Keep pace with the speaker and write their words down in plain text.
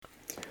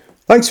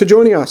Thanks for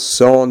joining us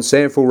on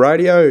SANFL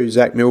Radio.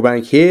 Zac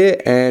Milbank here,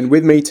 and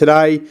with me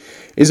today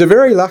is a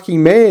very lucky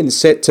man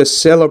set to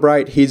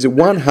celebrate his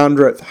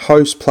 100th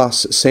Host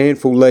Plus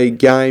SANFL League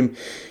game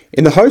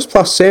in the Host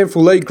Plus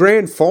SANFL League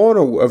Grand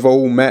Final of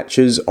all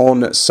matches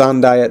on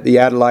Sunday at the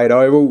Adelaide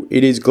Oval.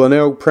 It is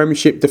Glenelg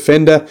Premiership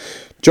defender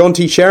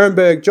Jonty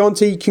Scharenberg.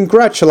 Jonty,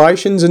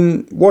 congratulations,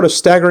 and what a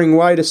staggering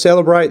way to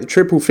celebrate the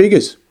triple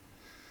figures.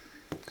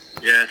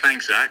 Yeah,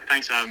 thanks, Zac.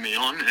 Thanks for having me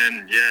on.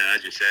 And yeah,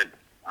 as you said,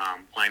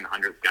 playing the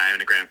 100th game in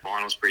the grand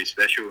final is pretty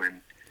special.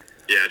 And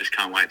yeah, I just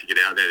can't wait to get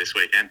out there this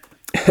weekend.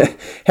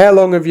 How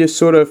long have you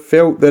sort of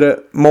felt that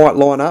it might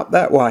line up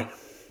that way?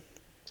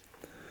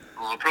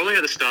 Probably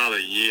at the start of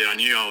the year, I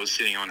knew I was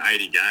sitting on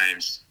 80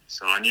 games.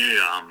 So I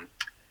knew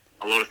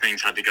a lot of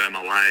things had to go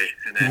my way.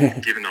 And then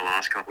given the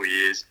last couple of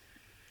years,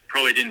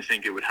 probably didn't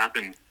think it would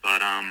happen.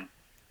 But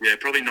yeah,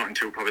 probably not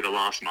until probably the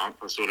last month.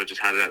 I sort of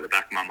just had it at the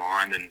back of my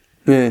mind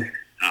and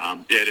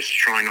just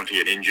trying not to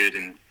get injured,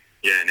 and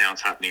yeah, now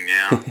it's happening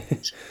now.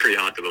 It's pretty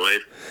hard to believe.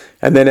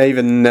 And then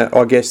even,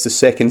 I guess, the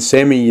second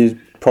semi, you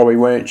probably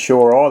weren't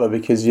sure either,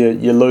 because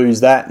you lose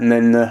that, and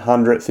then the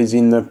 100th is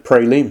in the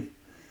prelim.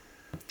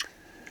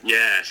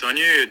 Yeah, so I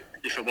knew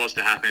if it was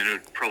to happen, it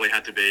would probably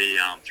have to be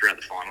throughout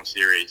the final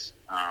series.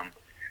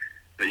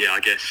 But yeah, I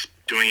guess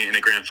doing it in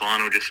a grand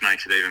final just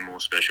makes it even more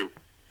special.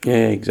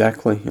 Yeah,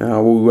 exactly.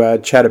 We'll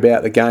chat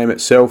about the game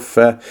itself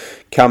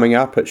coming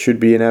up. It should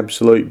be an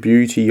absolute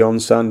beauty on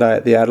Sunday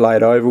at the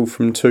Adelaide Oval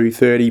from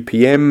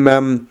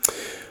 2:30pm.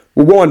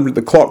 We'll wind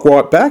the clock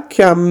right back.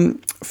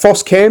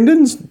 Foss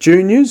Camden's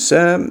juniors,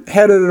 how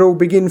did it all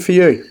begin for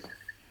you?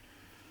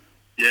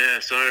 Yeah,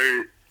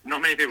 so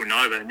not many people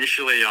know, but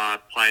initially I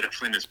played at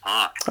Flinders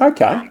Park.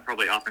 Okay.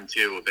 Probably up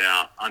until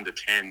about under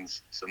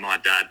 10s. So my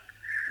dad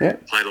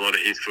played a lot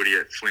of his footy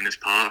at Flinders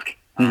Park.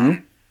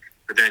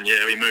 But then,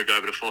 yeah, we moved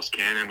over to Foss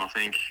Camden, I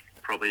think,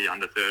 probably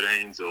under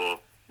 13s or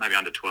maybe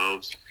under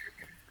 12s,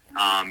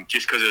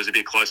 just because it was a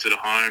bit closer to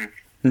home.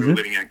 We were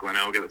living at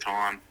Glenelg at the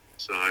time.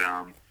 So,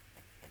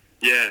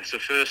 so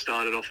first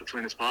started off at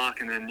Flinders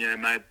Park and then,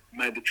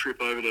 made the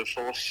trip over to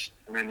Foss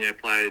and then,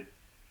 played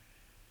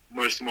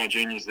most of my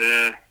juniors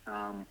there.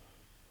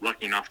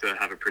 Lucky enough to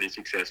have a pretty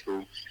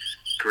successful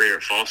career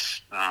at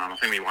Foss. I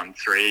think we won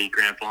 3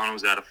 grand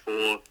finals out of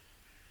 4,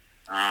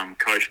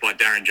 coached by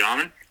Darren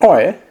Jarman. Oh,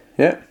 yeah?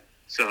 Yeah.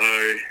 So,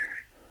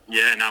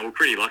 we're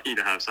pretty lucky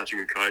to have such a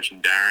good coach in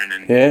Darren.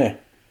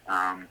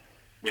 And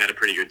we had a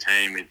pretty good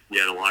team with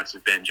the likes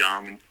of Ben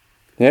Jarman,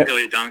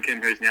 Elliot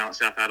Duncan, who's now at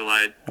South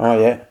Adelaide.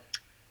 Oh, yeah.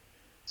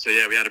 So,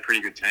 we had a pretty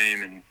good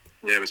team and,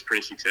 it was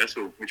pretty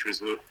successful, which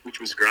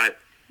was great.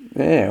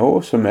 Yeah,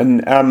 awesome.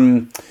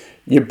 And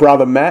your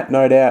brother Matt,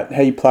 no doubt,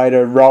 he played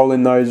a role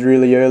in those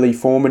really early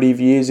formative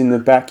years in the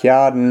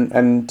backyard.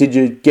 And did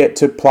you get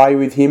to play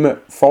with him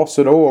at Foss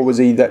at all, or was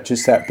he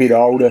just that bit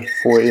older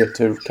for you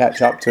to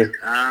catch up to?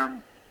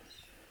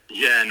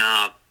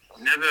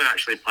 Never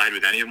actually played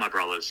with any of my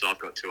brothers. So I've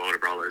got 2 older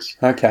brothers.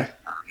 Okay.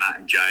 Matt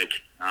and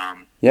Jake.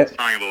 Something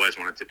I've always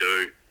wanted to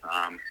do.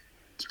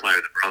 Just play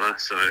with a brother.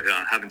 So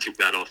I haven't ticked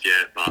that off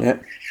yet.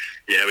 But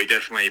we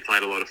definitely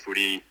played a lot of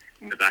footy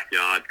in the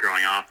backyard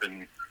growing up,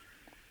 and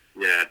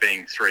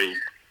being three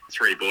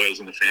boys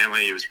in the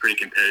family, it was pretty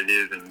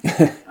competitive, and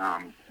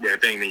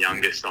being the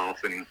youngest, I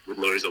often would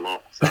lose a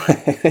lot. So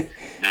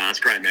it's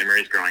great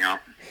memories growing up.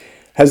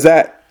 Has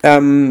that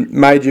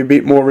made you a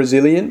bit more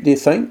resilient, do you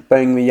think,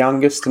 being the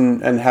youngest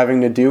and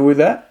having to deal with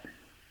that?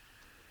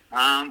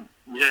 I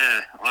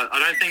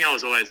don't think I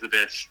was always the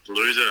best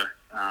loser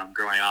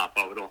growing up.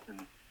 I would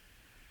often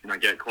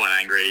get quite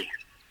angry,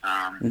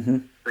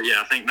 but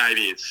I think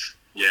maybe it's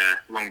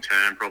long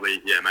term probably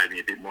made me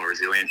a bit more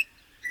resilient.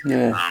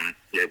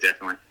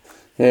 Definitely.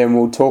 Yeah, and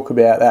we'll talk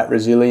about that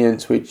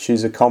resilience, which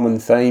is a common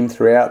theme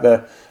throughout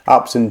the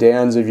ups and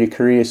downs of your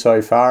career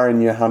so far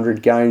in your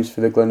 100 games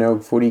for the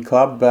Glenelg Footy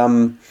Club.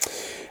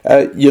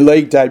 Your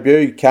league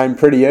debut came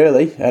pretty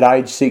early at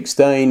age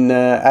 16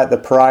 at the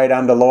parade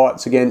under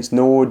lights against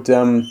Nord.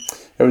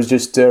 It was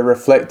just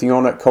reflecting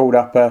on it, called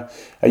up a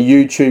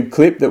YouTube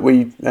clip that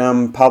we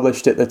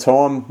published at the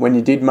time when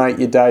you did make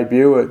your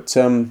debut. It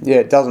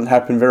doesn't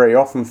happen very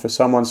often for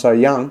someone so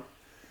young.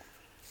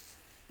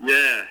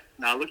 Yeah,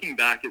 now looking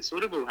back, it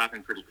sort of all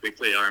happened pretty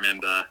quickly. I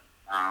remember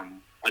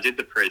I did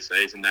the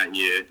pre-season that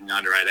year in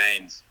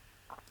under-18s,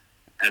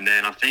 and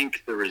then I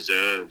think the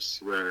reserves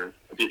were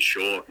a bit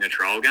short in a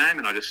trial game,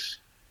 and I just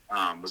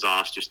was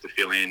asked just to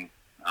fill in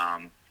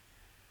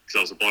because I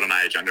was a bottom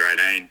age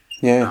under-18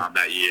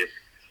 that year.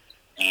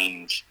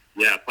 And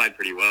I played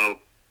pretty well,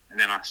 and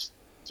then I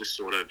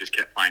just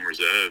kept playing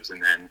reserves,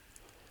 and then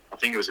I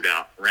think it was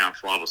around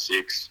 5 or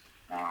 6.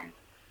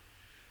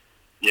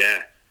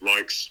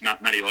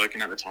 Matty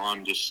Loken at the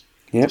time just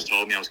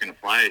told me I was going to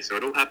play, so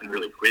it all happened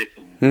really quick.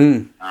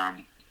 And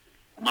I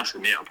must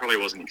admit, I probably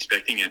wasn't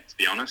expecting it, to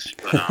be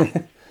honest.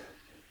 But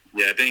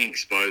being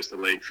exposed to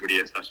league footy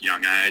at such a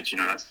young age,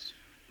 that's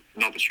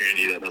an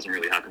opportunity that doesn't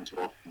really happen too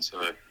often.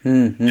 So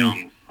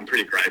I'm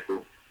pretty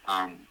grateful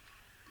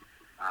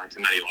to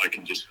Matty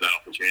Loken just for that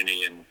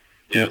opportunity, and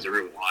it was a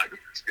real eye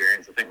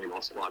experience. I think we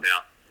lost by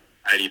about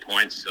 80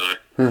 points. So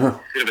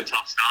bit of a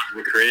tough start to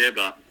the career,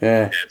 but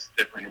it's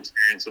definitely an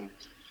experience I'm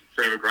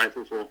forever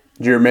grateful for.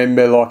 Do you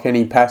remember like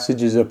any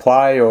passages of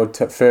play or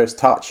first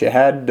touch you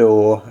had,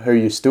 or who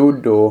you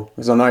stood, or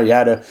because I know you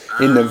had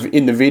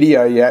in the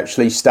video you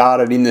actually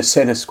started in the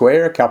centre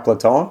square a couple of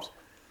times.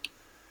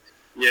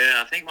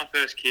 Yeah, I think my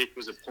first kick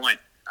was a point.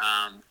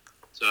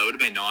 So it would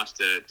have been nice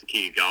to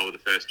kick a goal with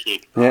the first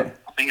kick. Yeah.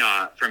 I think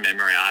from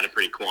memory I had a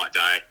pretty quiet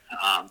day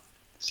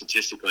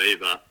statistically,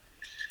 but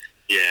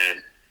yeah,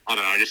 I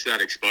don't know, just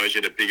that exposure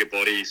to bigger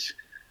bodies,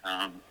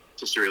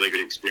 just a really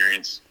good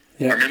experience.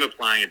 Yeah. I remember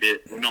playing a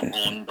bit, well, not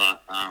on,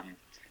 but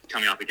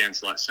coming up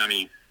against like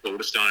Sammy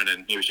Balderstone,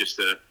 and he was just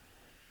a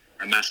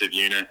massive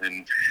unit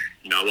and,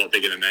 you know, a lot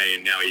bigger than me,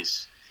 and now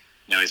he's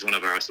one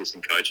of our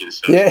assistant coaches,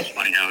 so it's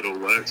funny how it all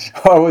works.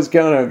 I was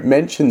going to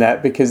mention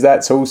that because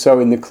that's also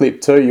in the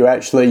clip too. You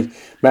actually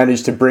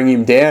managed to bring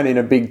him down in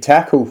a big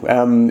tackle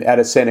at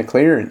a centre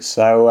clearance.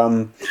 So,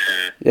 I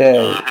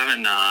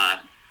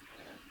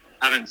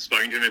haven't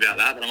spoken to him about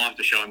that, but I might have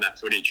to show him that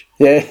footage.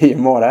 Yeah, you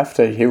might have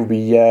to. He'll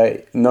be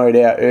no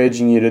doubt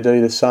urging you to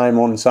do the same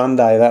on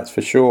Sunday, that's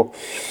for sure.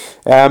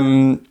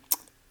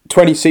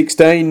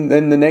 2016,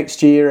 then the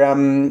next year,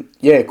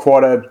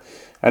 quite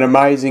an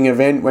amazing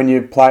event when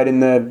you played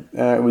in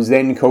it was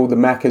then called the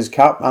Macca's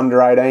Cup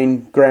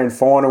Under-18 Grand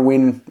Final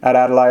win at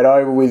Adelaide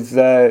Oval with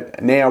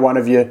now one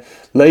of your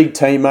league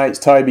teammates,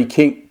 Toby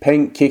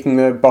Pink, kicking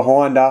the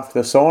behind after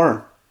the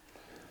siren.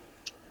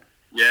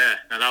 Yeah,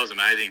 no, that was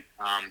amazing.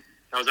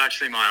 That was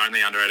actually my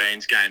only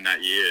Under-18s game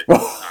that year.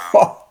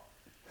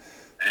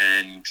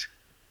 And,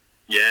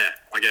 yeah,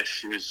 I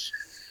guess it was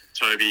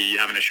Toby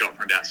having a shot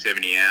from about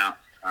 70 out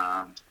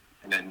and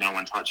then no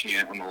one touching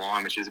it on the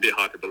line, which is a bit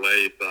hard to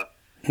believe, but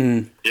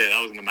yeah,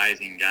 that was an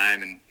amazing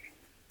game, and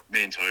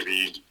me and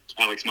Toby,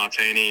 Alex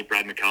Martini,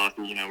 Brad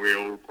McCarthy, you know, we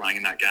were all playing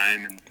in that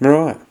game, and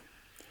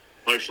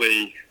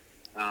hopefully,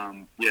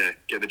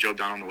 get the job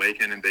done on the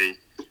weekend and be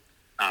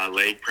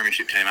league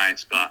premiership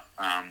teammates. But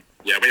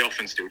we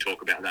often still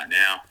talk about that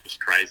now. Just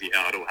crazy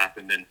how it all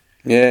happened, and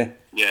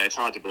it's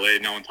hard to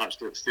believe no one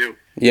touched it still.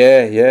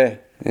 Yeah,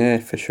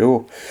 for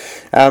sure.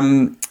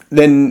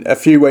 Then a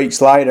few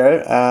weeks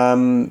later,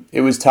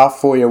 it was tough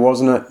for you,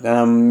 wasn't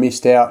it?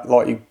 Missed out,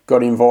 like you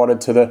got invited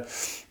to the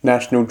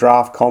National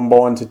Draft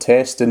Combine to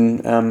test,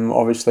 and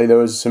obviously there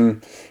was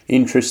some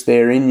interest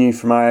there in you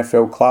from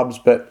AFL clubs,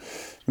 but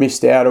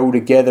missed out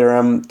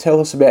altogether. Tell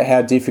us about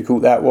how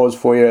difficult that was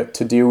for you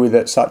to deal with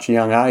at such a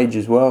young age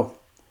as well.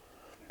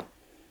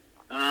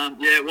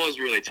 It was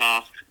really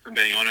tough, if I'm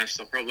being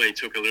honest. I probably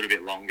took a little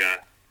bit longer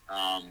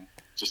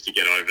just to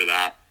get over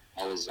that.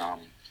 I was, I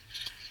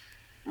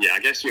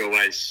guess you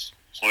always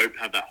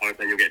have that hope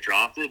that you'll get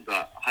drafted,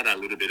 but I had that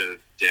little bit of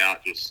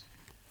doubt, just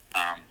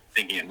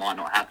thinking it might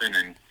not happen.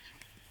 And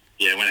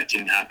when it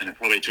didn't happen, it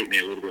probably took me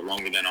a little bit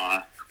longer than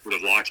I would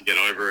have liked to get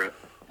over it.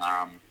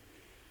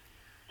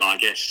 But I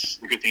guess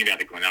the good thing about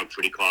the Glenelg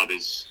Footy Club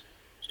is,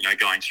 you know,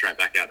 going straight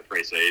back out to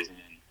pre-season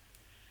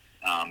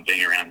and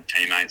being around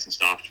teammates and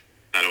stuff,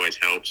 that always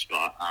helps.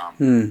 But I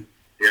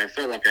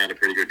felt like I had a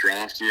pretty good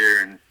draft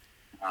year, and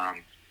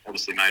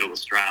obviously made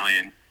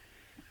All-Australian.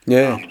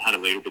 And had a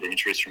little bit of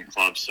interest from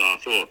clubs, so I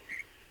thought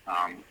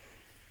I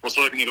was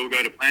hoping it all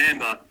go to plan,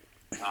 but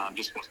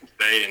just wasn't to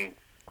be, and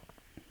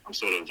I'm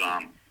sort of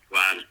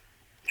glad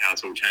how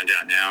it's all turned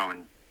out now,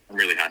 and I'm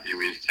really happy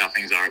with how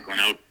things are at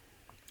Glenelg.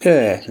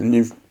 Yeah, and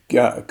you've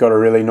got a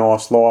really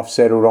nice life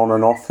settled on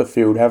and off the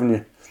field, haven't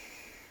you?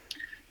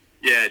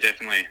 Yeah,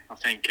 definitely. I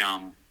think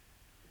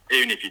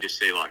even if you just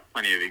see like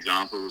plenty of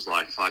examples,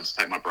 like if I just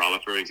take my brother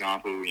for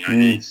example, you know,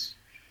 his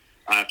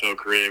AFL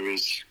career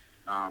was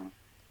a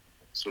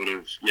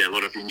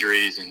lot of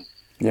injuries, and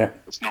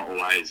it's not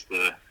always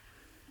the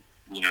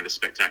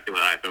spectacular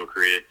AFL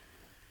career.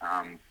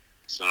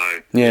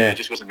 It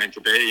just wasn't meant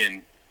to be,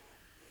 and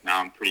now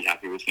I'm pretty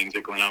happy with things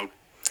at Glenelg.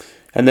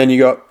 And then you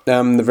got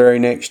the very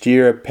next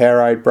year a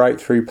Powerade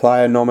Breakthrough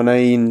Player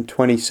nominee in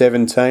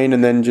 2017,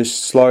 and then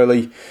just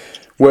slowly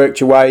worked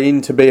your way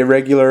in to be a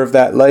regular of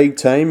that league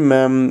team,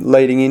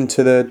 leading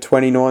into the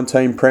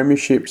 2019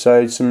 Premiership.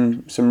 So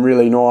some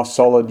really nice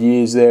solid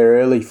years there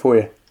early for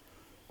you.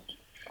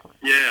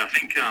 Yeah, I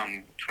think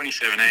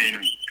 2017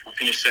 I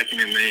finished second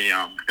in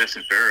the best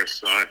and fairest,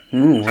 so I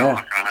felt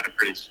like I had a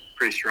pretty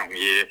strong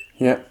year.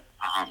 Yeah.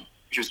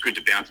 Which was good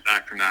to bounce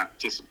back from that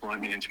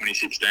disappointment in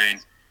 2016.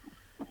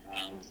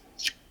 And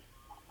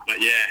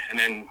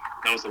then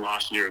that was the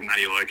last year of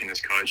Matty Loken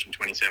as coach in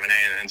 2017,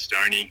 and then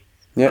Stoney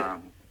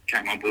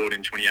came on board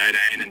in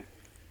 2018, and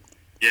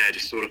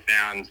just sort of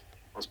found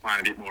I was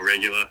playing a bit more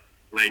regular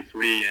league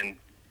footy, and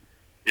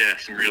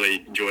some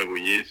really enjoyable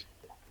years.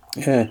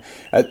 Yeah.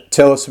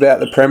 Tell us about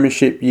the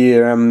Premiership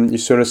year. You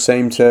sort of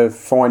seem to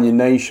find your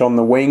niche on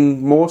the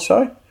wing more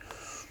so?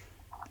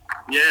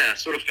 Yeah, I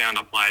sort of found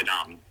I played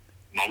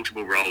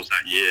multiple roles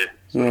that year.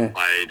 I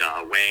played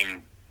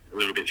wing, a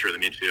little bit through the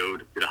midfield,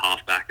 a bit of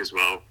half-back as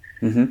well.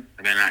 Mm-hmm.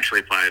 And then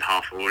actually played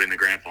half-forward in the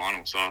grand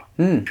final. So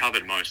I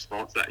covered most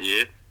spots that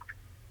year.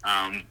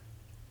 I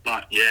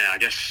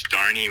guess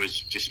Stoney was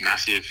just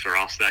massive for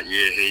us that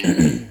year. He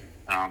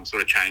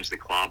sort of changed the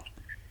club.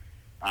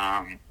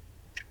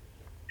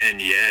 And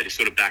yeah, just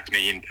sort of backed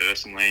me in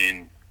personally,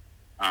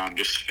 and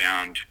just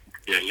found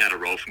he had a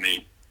role for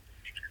me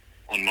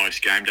on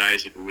most game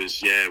days if it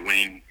was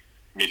wing,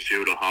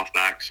 midfield or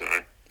halfback. So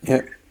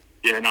it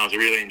was a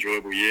really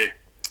enjoyable year.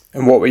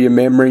 And what were your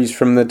memories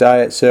from the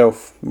day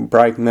itself,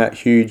 breaking that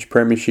huge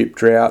premiership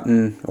drought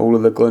and all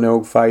of the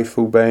Glenelg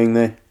faithful being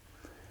there?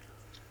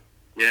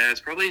 Yeah,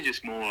 it's probably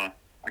just more,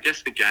 I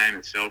guess the game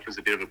itself was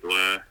a bit of a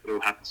blur. It all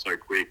happened so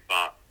quick,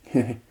 but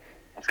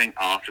I think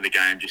after the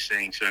game, just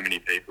seeing so many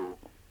people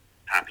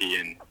happy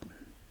and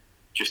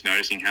just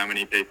noticing how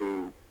many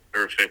people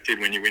are affected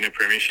when you win a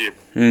premiership.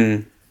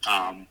 And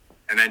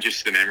then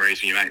just the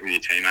memories you make with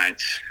your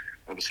teammates,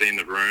 obviously in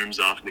the rooms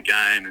after the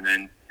game, and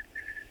then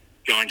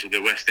going to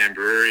the West End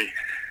Brewery.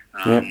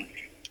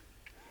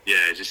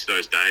 Just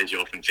those days you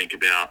often think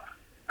about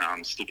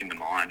stick in the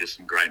mind, just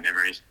some great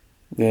memories.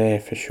 Yeah,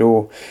 for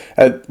sure.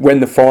 When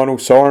the final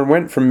siren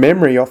went, from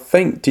memory, I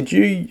think, did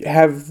you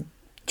have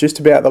just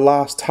about the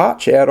last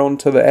touch out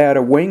onto the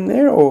outer wing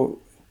there, or?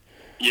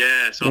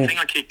 I think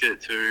I kicked it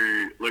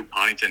to Luke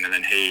Partington, and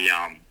then he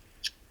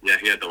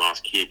had the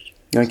last kick.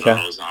 Okay. So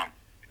I was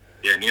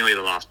nearly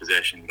the last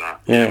possession,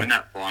 but when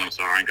that final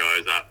siren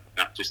goes,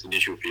 that just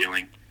initial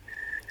feeling,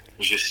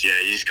 it's just you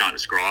just can't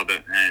describe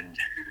it, and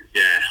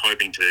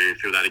hoping to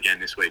feel that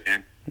again this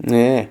weekend.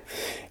 Yeah,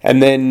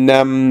 and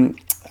then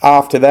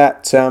after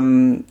that,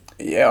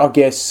 I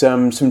guess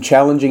some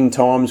challenging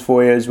times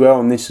for you as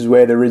well, and this is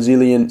where the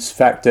resilience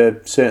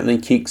factor certainly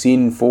kicks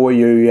in for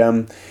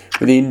you,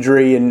 with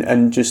injury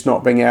and just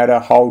not being able to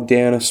hold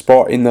down a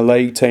spot in the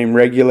league team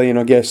regularly. And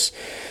I guess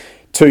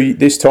 2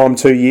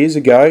 years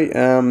ago,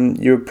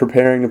 you were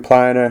preparing to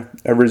play in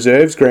a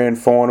reserves grand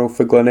final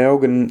for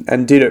Glenelg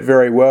and did it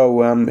very well,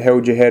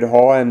 held your head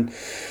high and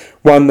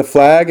won the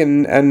flag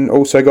and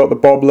also got the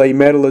Bob Lee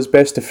medal as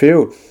best of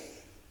field.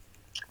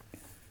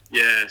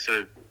 Yeah,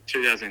 so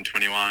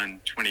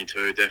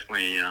 2021-22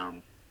 definitely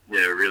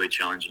really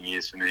challenging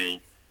years for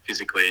me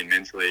physically and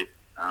mentally.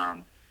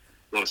 A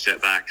lot of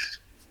setbacks.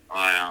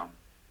 I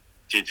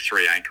did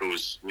 3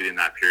 ankles within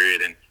that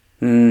period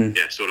and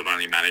sort of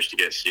only managed to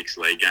get 6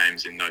 league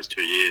games in those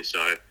 2 years. So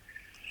I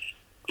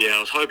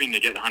was hoping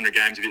to get the 100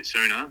 games a bit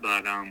sooner,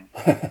 but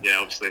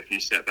obviously a few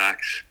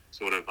setbacks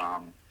sort of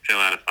fell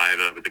out of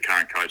favour with the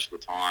current coach at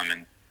the time.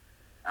 And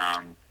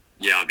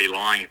I'd be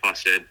lying if I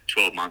said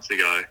 12 months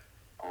ago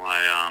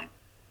I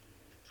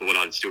thought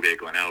I'd still be at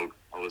Glenelg.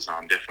 I was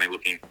definitely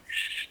looking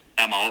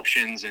at my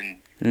options and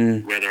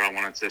whether I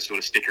wanted to sort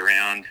of stick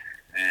around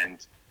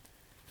and,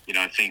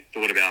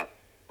 thought about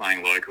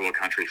playing local or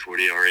country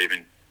footy or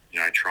even,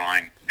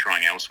 trying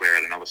elsewhere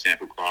at another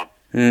SANFL club.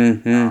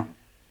 But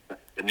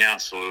now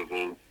it's sort of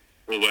all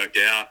worked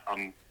out.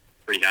 I'm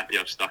pretty happy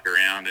I've stuck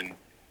around and,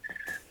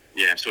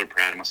 I'm sort of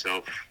proud of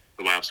myself,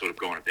 the way I've sort of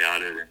gone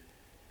about it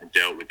and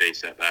dealt with these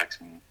setbacks.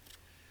 And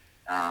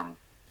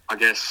I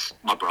guess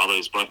both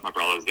my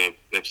brothers,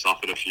 they've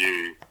suffered a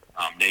few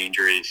knee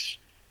injuries,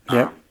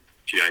 a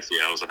few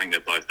ACLs. I think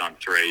they've both done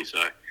 3.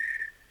 So,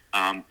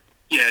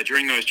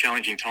 during those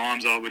challenging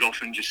times, I would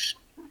often just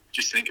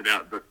think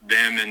about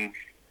them and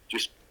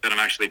just that I'm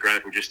actually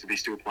grateful just to be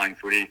still playing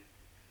footy,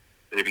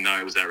 even though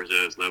it was at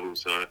reserves level.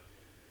 So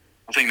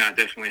I think that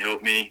definitely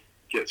helped me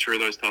get through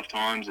those tough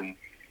times. And,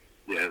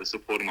 the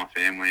support of my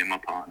family and my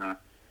partner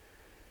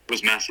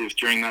was massive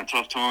during that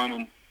tough time.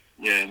 And,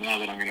 now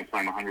that I'm going to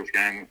play my 100th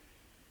game,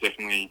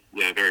 definitely,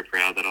 very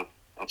proud that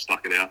I've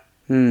stuck it out.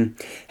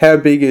 How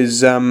big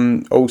is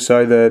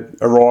also the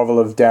arrival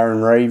of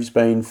Darren Reeves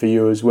been for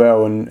you as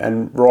well?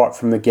 And right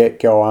from the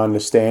get-go, I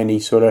understand he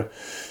sort of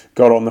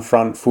got on the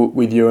front foot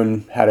with you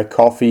and had a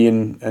coffee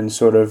and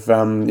sort of,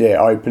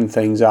 opened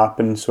things up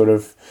and sort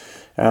of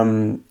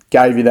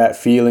gave you that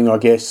feeling, I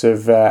guess,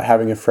 of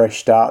having a fresh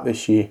start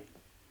this year.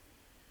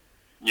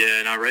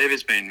 Yeah, no, Reeves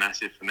has been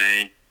massive for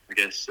me. I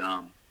guess,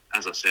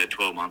 as I said,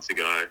 12 months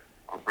ago,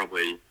 I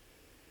probably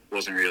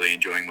wasn't really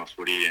enjoying my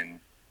footy and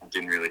I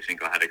didn't really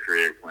think I had a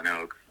career at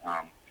Glenelg.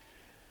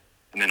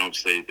 And then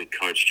obviously the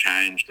coach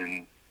changed,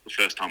 and the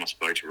first time I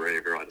spoke to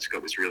Reeves, I just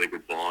got this really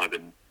good vibe,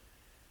 and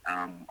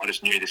I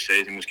just knew this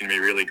season was going to be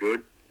really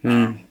good.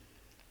 And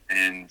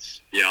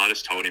I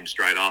just told him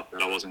straight up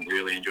that I wasn't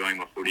really enjoying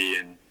my footy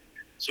and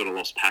sort of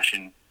lost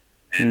passion.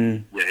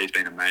 And he's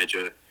been a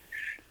major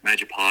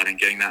part in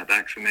getting that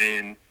back for me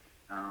and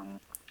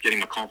getting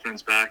my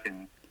confidence back.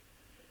 And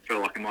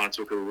felt like it might have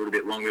took a little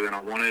bit longer than I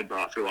wanted, but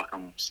I feel like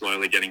I'm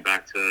slowly getting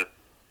back to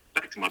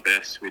my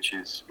best, which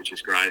is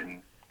great.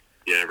 And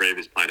Reeves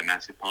has played a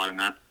massive part in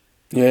that.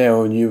 Yeah,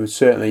 well, you were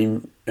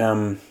certainly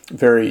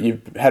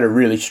you've had a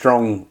really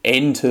strong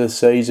end to the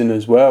season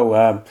as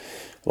well.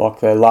 Like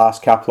the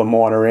last couple of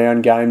minor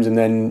round games, and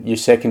then your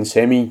second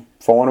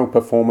semi-final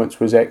performance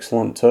was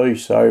excellent too.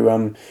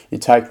 So you're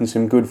taking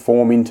some good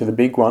form into the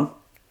big one.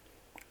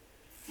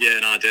 Yeah,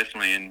 no,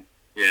 definitely. And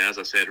as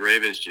I said,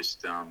 Reeves is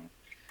just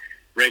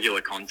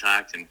regular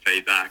contact and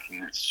feedback,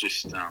 and it's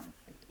just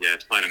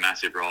it's played a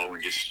massive role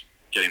in just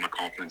getting my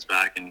confidence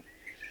back. And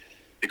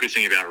the good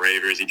thing about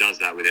Reaver is he does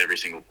that with every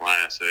single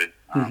player. So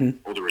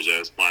all the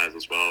reserves players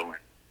as well. And,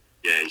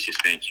 yeah, he's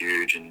just been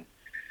huge, and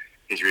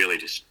he's really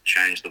just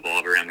changed the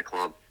vibe around the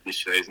club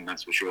this season,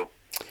 that's for sure.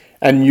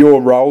 And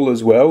your role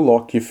as well,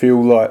 like you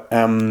feel like,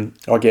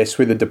 I guess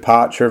with the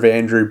departure of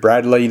Andrew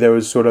Bradley, there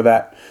was sort of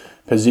that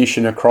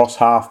position across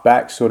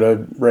half-back, sort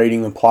of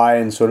reading the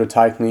play and sort of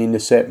taking the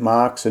intercept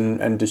marks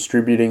and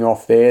distributing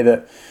off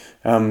there,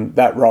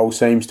 that role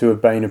seems to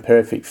have been a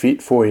perfect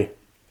fit for you.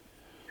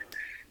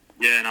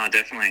 Yeah, no,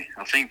 definitely.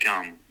 I think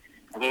I've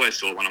always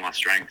thought one of my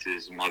strengths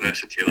is my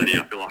versatility.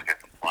 I feel like I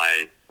can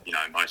play,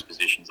 most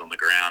positions on the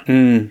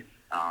ground.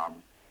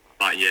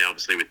 But yeah,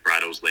 obviously with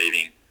Braddle's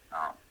leaving,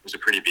 it was a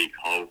pretty big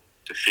hole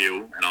to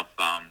fill. And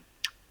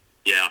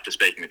after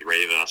speaking with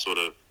Reaver, I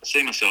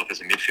see myself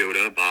as a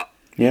midfielder, but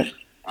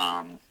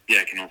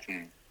can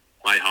often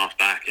play half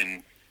back,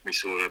 and we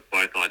sort of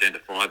both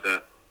identified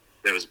that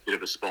there was a bit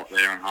of a spot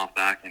there on half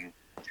back, and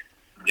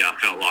I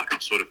felt like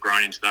I've sort of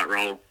grown into that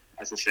role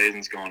as the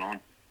season's gone on.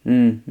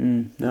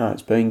 No,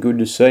 it's been good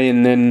to see.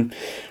 And then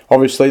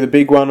obviously the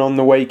big one on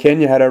the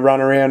weekend, you had a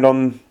run around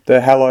on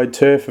the hallowed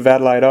turf of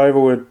Adelaide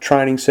Oval, a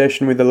training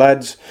session with the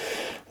lads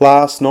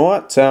last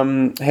night.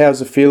 How's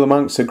the feel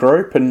amongst the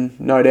group? And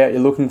no doubt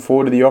you're looking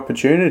forward to the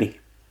opportunity.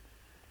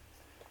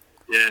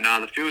 Yeah,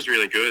 no, the feel's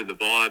really good. The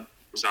vibe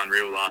was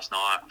unreal last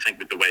night. I think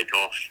with the week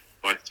off,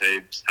 both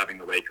teams having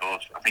the week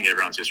off, I think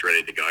everyone's just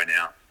ready to go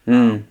now.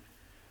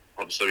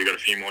 Obviously we've got a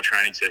few more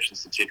training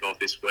sessions to tick off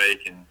this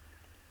week, and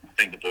I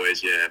think the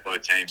boys,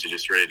 both teams are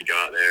just ready to go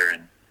out there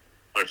and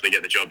hopefully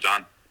get the job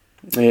done.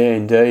 Yeah,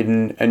 indeed.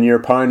 And your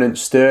opponent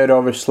stirred,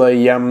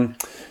 obviously.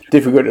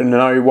 Difficult to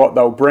know what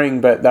they'll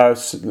bring, but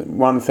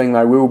one thing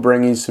they will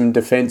bring is some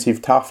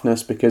defensive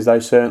toughness, because they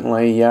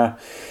certainly, were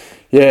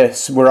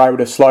able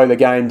to slow the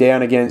game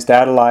down against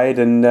Adelaide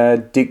and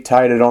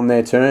dictate it on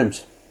their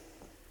terms.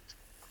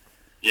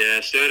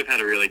 Yeah, Sturt have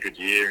had a really good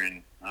year,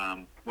 and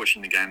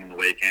watching the game on the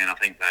weekend, I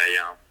think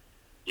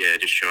they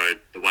just showed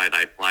the way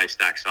they play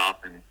stacks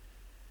up, and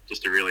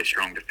just a really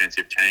strong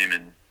defensive team.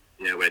 And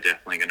we're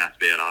definitely going to have to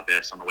be at our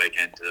best on the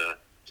weekend to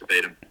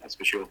beat them, that's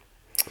for sure.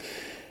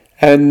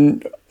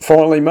 And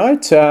finally,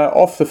 mate,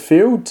 off the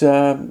field,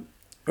 I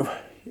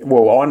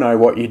know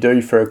what you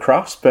do for a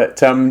crust, but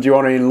do you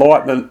want to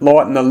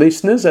enlighten the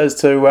listeners as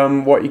to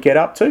what you get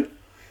up to?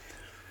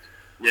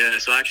 Yeah,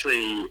 so I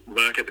actually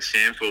work at the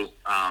SANFL,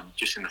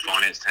 just in the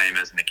finance team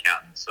as an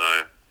accountant. So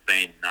I've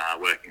been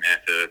working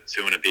there for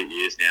 2 and a bit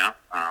years now.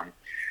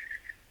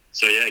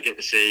 Get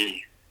to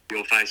see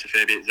your face a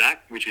fair bit,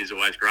 Zac, which is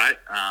always great.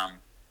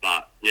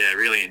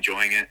 Really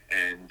enjoying it,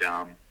 and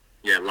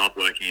love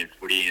working in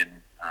footy, and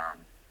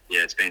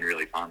it's been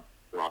really fun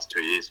the last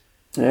 2 years.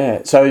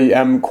 Yeah,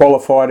 so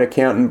qualified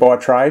accountant by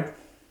trade?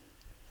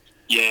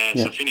 Yeah,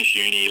 so I finished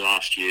uni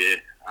last year.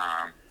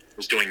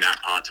 Was doing that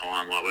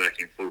part-time while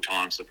working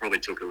full-time, so probably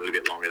took a little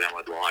bit longer than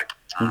I'd like.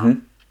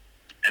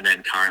 And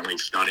then currently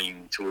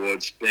studying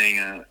towards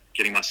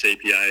getting my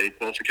CPA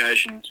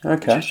qualification,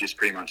 which is just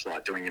pretty much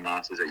like doing your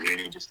masters at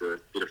uni, just a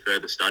bit of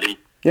further study.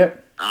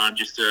 Yep.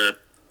 Just to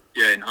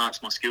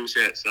enhance my skill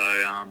set. So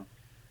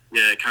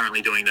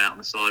currently doing that on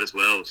the side as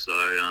well. So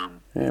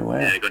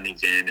got an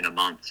exam in a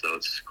month, so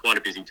it's quite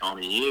a busy time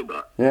of year,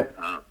 but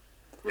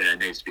it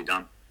needs to be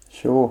done.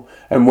 Sure.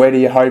 And where do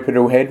you hope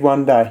it'll head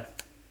one day?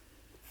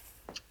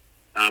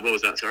 What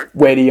was that, sorry?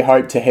 Where do you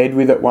hope to head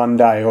with it one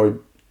day, or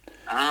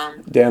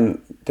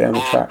down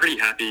the track? I'm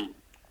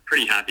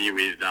pretty happy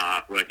with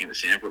working at the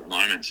SANFL at the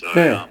moment.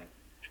 So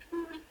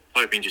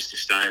hoping just to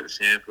stay at the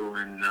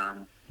SANFL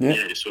and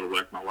just sort of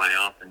work my way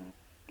up and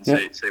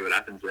see what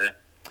happens there.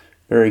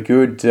 Very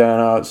good.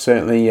 It's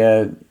certainly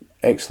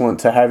excellent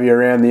to have you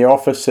around the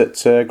office.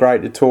 It's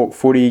great to talk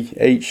footy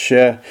each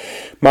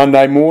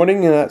Monday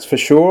morning, that's for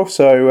sure.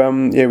 So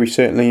we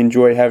certainly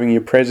enjoy having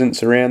your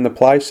presence around the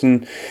place,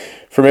 and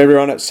from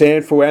everyone at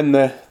SANFL and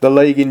the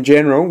league in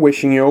general,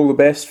 wishing you all the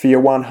best for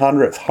your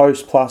 100th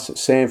Host Plus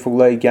SANFL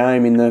League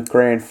game in the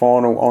grand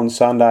final on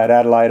Sunday at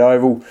Adelaide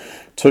Oval,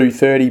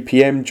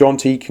 2:30pm.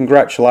 Jonty,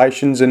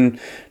 congratulations, and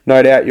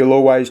no doubt you'll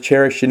always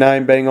cherish your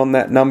name being on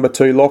that number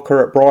 2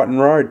 locker at Brighton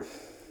Road.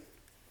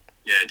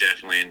 Yeah,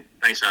 definitely, and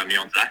thanks for having me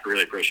on, Zac.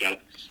 Really appreciate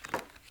it.